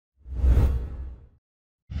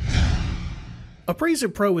Appraise-It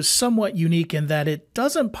Pro is somewhat unique in that it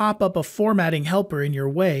doesn't pop up a formatting helper in your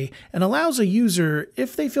way and allows a user,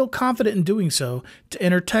 if they feel confident in doing so, to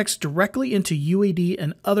enter text directly into UAD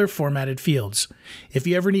and other formatted fields. If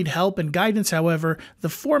you ever need help and guidance, however, the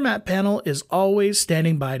Format panel is always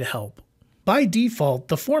standing by to help. By default,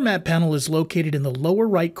 the Format panel is located in the lower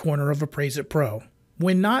right corner of Appraise-It Pro.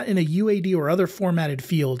 When not in a UAD or other formatted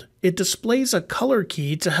field, it displays a color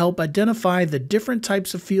key to help identify the different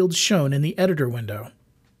types of fields shown in the editor window.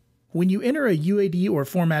 When you enter a UAD or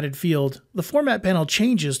formatted field, the Format panel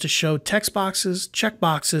changes to show text boxes,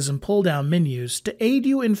 checkboxes, and pull-down menus to aid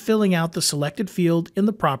you in filling out the selected field in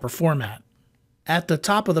the proper format. At the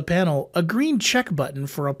top of the panel, a green check button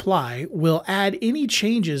for Apply will add any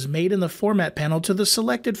changes made in the Format panel to the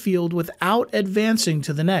selected field without advancing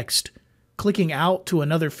to the next. Clicking out to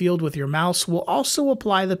another field with your mouse will also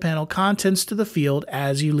apply the panel contents to the field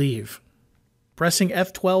as you leave. Pressing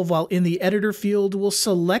F12 while in the editor field will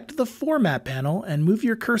select the Format panel and move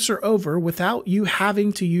your cursor over without you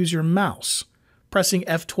having to use your mouse. Pressing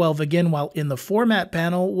F12 again while in the Format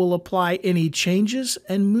panel will apply any changes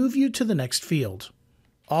and move you to the next field.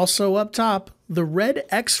 Also up top, the red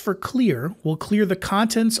X for clear will clear the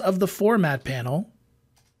contents of the Format panel,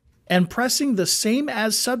 and pressing the Same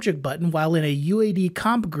As Subject button while in a UAD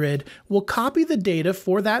comp grid will copy the data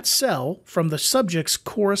for that cell from the subject's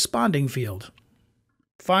corresponding field.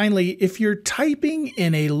 Finally, if you're typing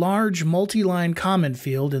in a large multi-line comment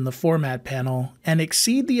field in the Format panel and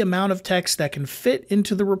exceed the amount of text that can fit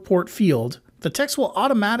into the report field, the text will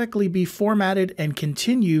automatically be formatted and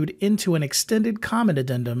continued into an extended comment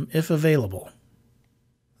addendum if available.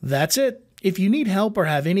 That's it. If you need help or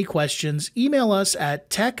have any questions, email us at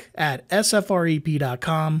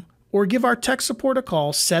tech@sfrep.com or give our tech support a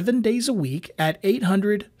call 7 days a week at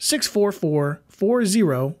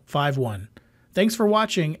 800-644-4051. Thanks for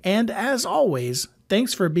watching, and as always,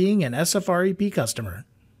 thanks for being an SFREP customer.